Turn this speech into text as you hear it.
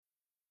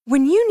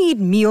When you need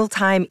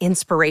mealtime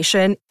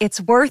inspiration,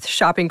 it's worth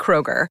shopping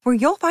Kroger, where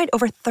you'll find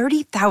over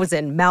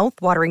 30,000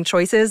 mouth-watering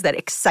choices that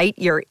excite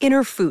your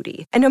inner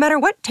foodie. And no matter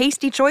what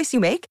tasty choice you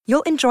make,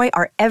 you'll enjoy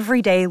our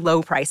everyday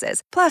low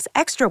prices, plus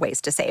extra ways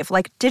to save,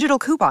 like digital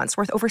coupons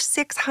worth over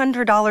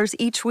 $600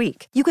 each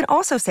week. You can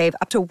also save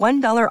up to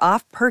 $1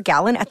 off per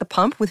gallon at the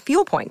pump with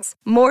fuel points.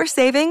 More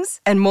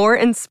savings and more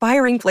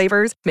inspiring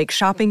flavors make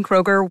shopping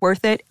Kroger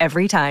worth it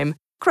every time.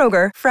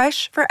 Kroger,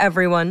 fresh for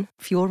everyone.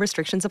 Fuel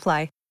restrictions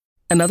apply.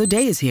 Another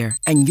day is here,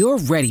 and you're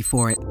ready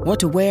for it. What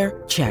to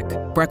wear? Check.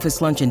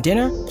 Breakfast, lunch, and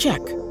dinner? Check.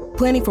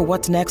 Planning for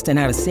what's next and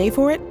how to save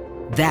for it?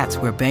 That's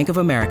where Bank of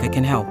America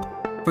can help.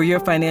 For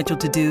your financial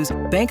to-dos,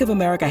 Bank of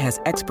America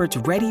has experts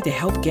ready to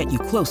help get you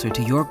closer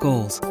to your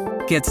goals.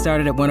 Get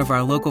started at one of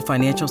our local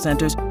financial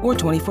centers or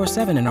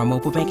 24/7 in our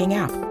mobile banking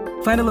app.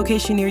 Find a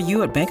location near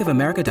you at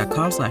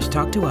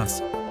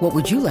bankofamerica.com/talktous. What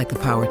would you like the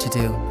power to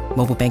do?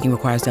 Mobile banking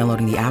requires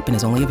downloading the app and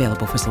is only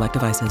available for select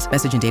devices.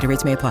 Message and data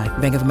rates may apply.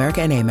 Bank of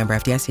America N.A., member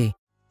FDIC.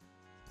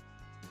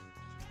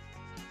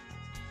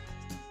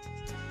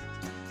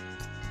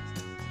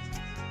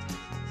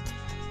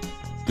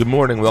 Good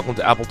morning. Welcome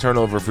to Apple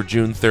Turnover for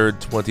June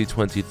 3rd,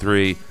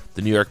 2023.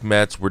 The New York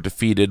Mets were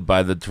defeated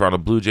by the Toronto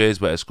Blue Jays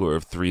by a score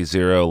of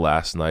 3-0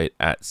 last night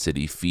at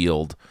Citi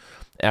Field.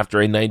 After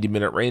a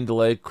 90-minute rain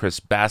delay, Chris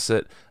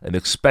Bassett, an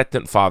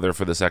expectant father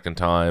for the second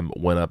time,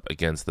 went up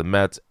against the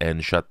Mets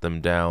and shut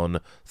them down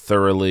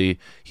thoroughly.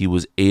 He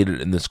was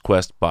aided in this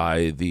quest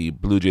by the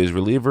Blue Jays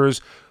relievers,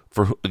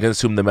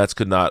 against whom the Mets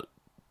could not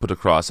put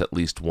across at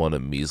least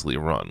one measly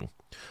run.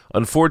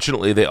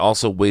 Unfortunately, they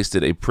also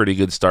wasted a pretty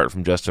good start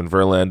from Justin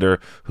Verlander,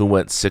 who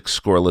went six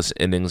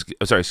innings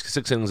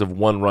of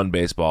one-run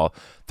baseball,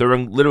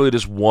 throwing literally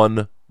just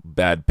one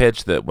bad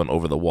pitch that went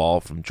over the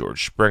wall from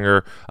George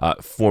Springer,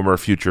 former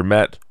future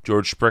Met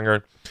George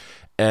Springer.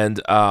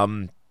 And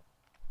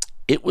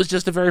it was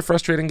just a very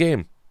frustrating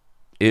game.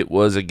 It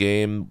was a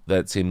game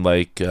that seemed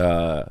like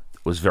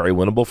was very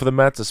winnable for the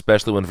Mets,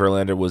 especially when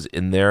Verlander was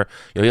in there.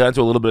 He got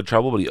into a little bit of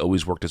trouble, but he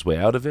always worked his way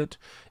out of it.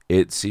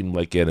 It seemed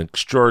like an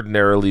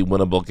extraordinarily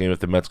winnable game if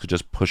the Mets could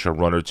just push a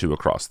run or two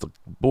across the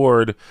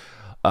board,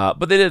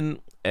 but they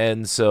didn't,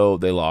 and so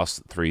they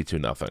lost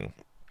 3-0.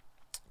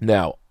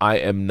 Now, I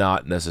am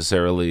not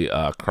necessarily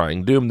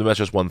crying doom. The Mets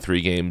just won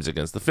 3 games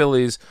against the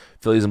Phillies.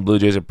 Phillies and Blue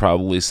Jays are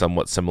probably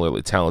somewhat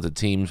similarly talented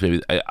teams.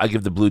 Maybe I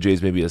give the Blue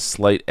Jays maybe a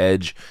slight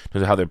edge in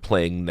terms of how they're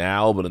playing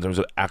now, but in terms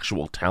of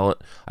actual talent,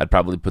 I'd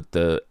probably put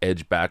the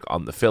edge back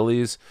on the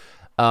Phillies.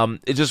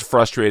 It's just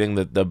frustrating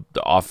that the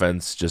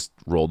offense just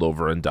rolled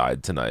over and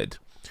died tonight.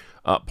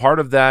 Part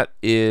of that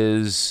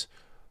is,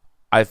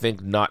 I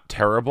think, not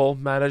terrible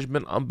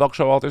management on Buck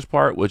Showalter's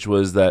part, which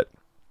was that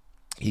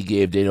he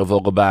gave Daniel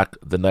Vogelbach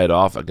the night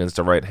off against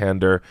a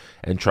right-hander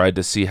and tried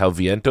to see how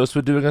Vientos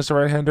would do against a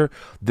right-hander.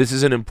 This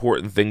is an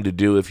important thing to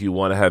do if you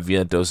want to have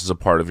Vientos as a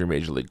part of your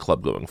Major League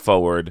club going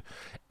forward.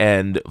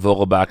 And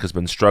Vogelbach has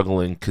been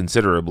struggling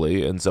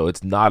considerably, and so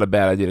it's not a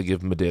bad idea to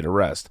give him a day to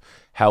rest.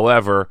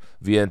 However,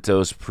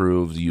 Vientos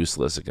proved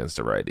useless against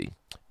a righty.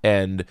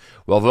 And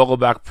while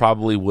Vogelbach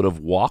probably would have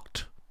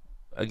walked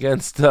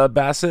against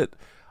Bassett,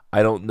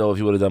 I don't know if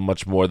he would have done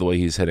much more the way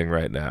he's hitting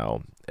right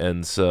now.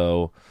 And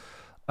so,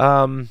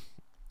 I don't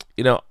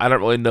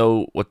really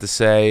know what to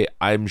say.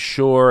 I'm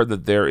sure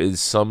that there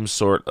is some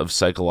sort of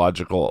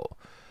psychological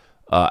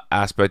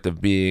aspect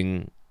of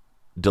being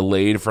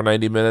delayed for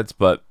 90 minutes,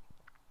 but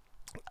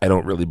I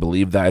don't really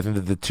believe that. I think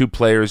that the two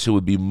players who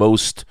would be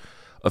most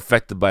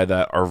affected by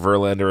that are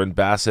Verlander and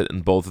Bassett,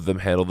 and both of them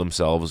handle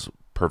themselves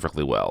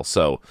perfectly well.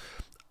 So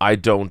I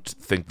don't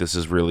think this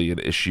is really an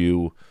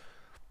issue.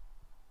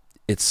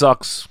 It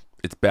sucks.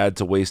 It's bad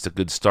to waste a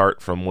good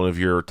start from one of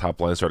your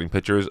top-line starting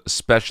pitchers,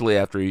 especially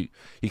after he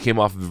came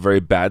off of a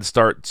very bad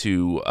start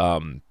to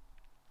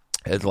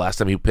the last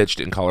time he pitched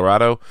in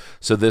Colorado.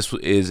 So this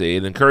is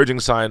an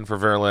encouraging sign for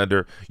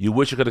Verlander. You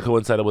wish it could have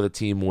coincided with a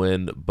team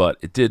win, but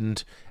it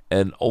didn't,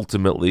 and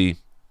ultimately,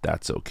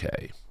 that's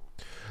okay.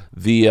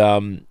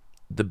 The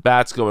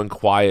bats going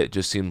quiet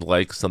just seemed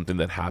like something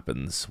that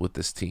happens with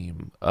this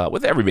team,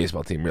 with every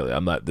baseball team, really.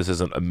 This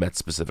isn't a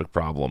Mets-specific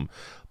problem,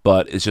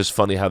 but it's just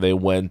funny how they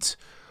went.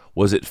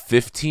 Was it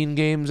 15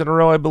 games in a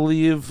row, I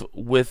believe,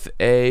 with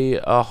a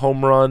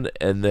home run,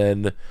 and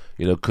then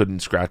couldn't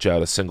scratch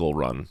out a single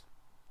run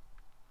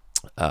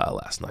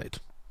last night.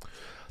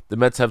 The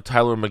Mets have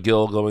Tyler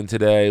McGill going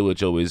today,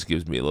 which always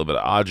gives me a little bit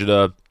of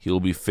agita. He'll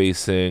be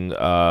facing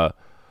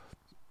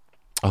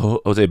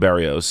Jose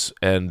Barrios,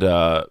 and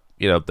that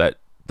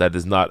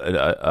is not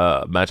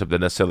a matchup that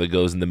necessarily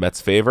goes in the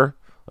Mets' favor,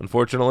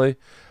 unfortunately.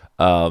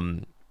 So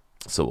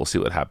we'll see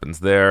what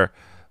happens there.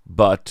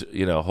 But,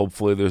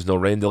 hopefully there's no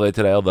rain delay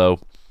today, although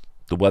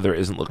the weather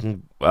isn't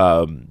looking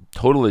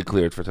totally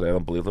cleared for today, I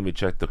don't believe. Let me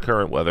check the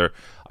current weather.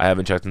 I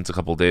haven't checked since a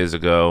couple days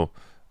ago,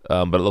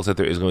 but it looks like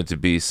there is going to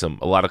be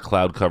a lot of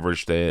cloud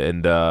coverage today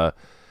and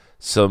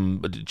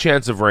some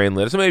chance of rain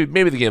later. So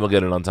maybe the game will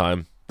get in on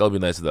time. That'll be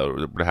nice if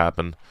that would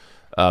happen.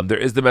 There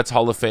is the Mets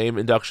Hall of Fame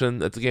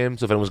induction at the game,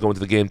 so if anyone's going to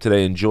the game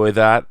today, enjoy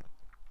that.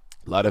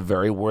 A lot of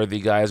very worthy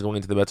guys going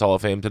into the Mets Hall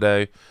of Fame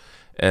today.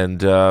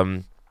 And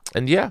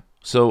yeah,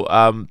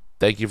 so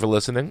thank you for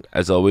listening.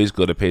 As always,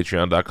 go to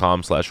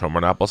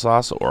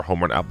patreon.com/homerunapplesauce or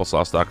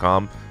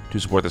homerunapplesauce.com to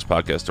support this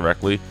podcast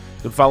directly.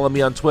 You can follow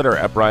me on Twitter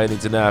at Brian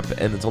Needs a Nap.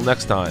 And until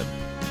next time,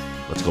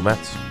 let's go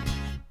Mets.